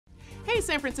Hey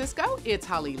San Francisco, it's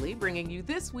Holly Lee bringing you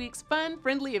this week's fun,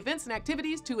 friendly events and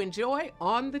activities to enjoy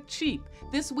on the cheap.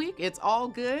 This week, it's all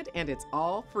good and it's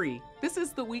all free. This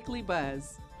is the Weekly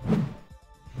Buzz.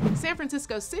 San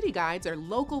Francisco City Guides are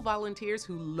local volunteers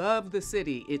who love the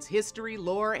city, its history,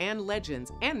 lore, and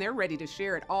legends, and they're ready to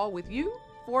share it all with you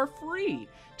for free.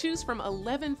 Choose from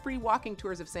 11 free walking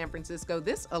tours of San Francisco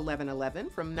this 11/11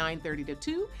 from 9:30 to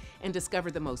 2 and discover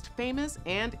the most famous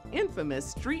and infamous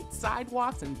streets,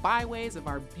 sidewalks, and byways of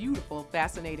our beautiful,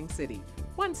 fascinating city,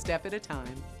 one step at a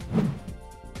time.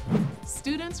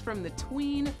 Students from the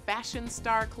Tween Fashion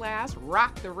Star class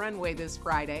rock the runway this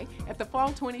Friday at the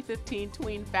Fall 2015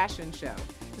 Tween Fashion Show.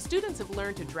 The students have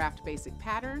learned to draft basic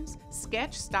patterns,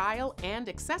 sketch, style, and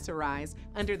accessorize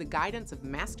under the guidance of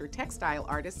master textile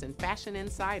artists and fashion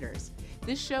insiders.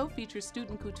 This show features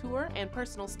student couture and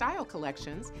personal style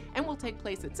collections and will take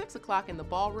place at 6 o'clock in the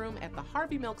ballroom at the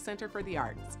Harvey Milk Center for the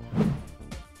Arts.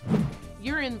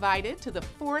 You're invited to the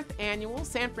 4th Annual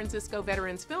San Francisco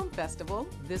Veterans Film Festival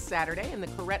this Saturday in the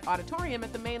Corrette Auditorium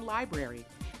at the main library.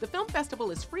 The film festival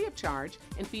is free of charge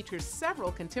and features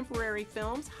several contemporary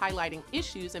films highlighting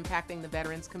issues impacting the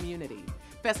veterans community.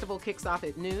 Festival kicks off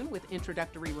at noon with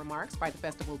introductory remarks by the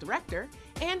festival director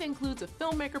and includes a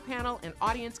filmmaker panel and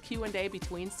audience Q&A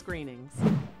between screenings.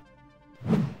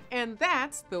 And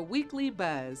that's the Weekly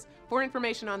Buzz. For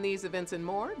information on these events and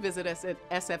more, visit us at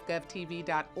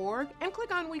SFGovTV.org and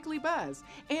click on Weekly Buzz.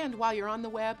 And while you're on the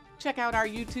web, check out our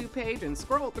YouTube page and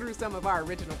scroll through some of our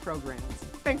original programs.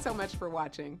 Thanks so much for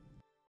watching.